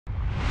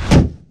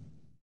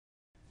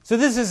So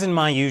this isn't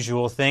my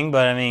usual thing,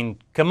 but I mean,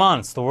 come on,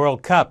 it's the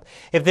World Cup.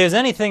 If there's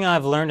anything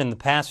I've learned in the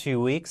past few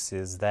weeks,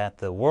 is that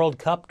the World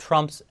Cup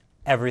trumps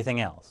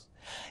everything else.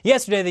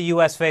 Yesterday, the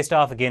U.S. faced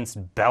off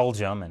against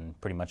Belgium, and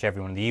pretty much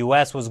everyone in the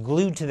U.S. was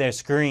glued to their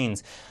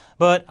screens.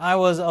 But I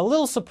was a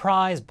little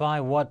surprised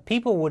by what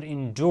people would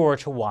endure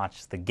to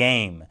watch the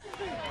game.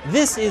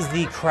 This is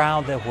the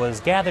crowd that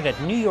was gathered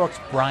at New York's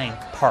Bryant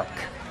Park.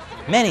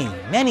 Many,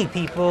 many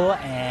people,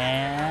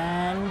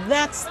 and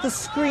that's the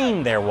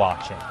screen they're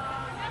watching.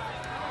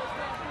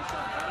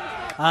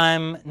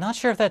 I'm not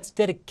sure if that's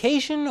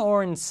dedication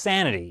or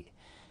insanity.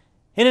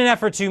 In an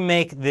effort to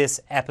make this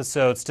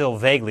episode still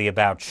vaguely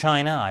about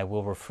China, I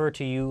will refer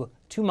to you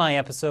to my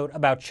episode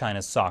about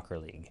China's soccer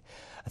league.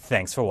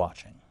 Thanks for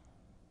watching.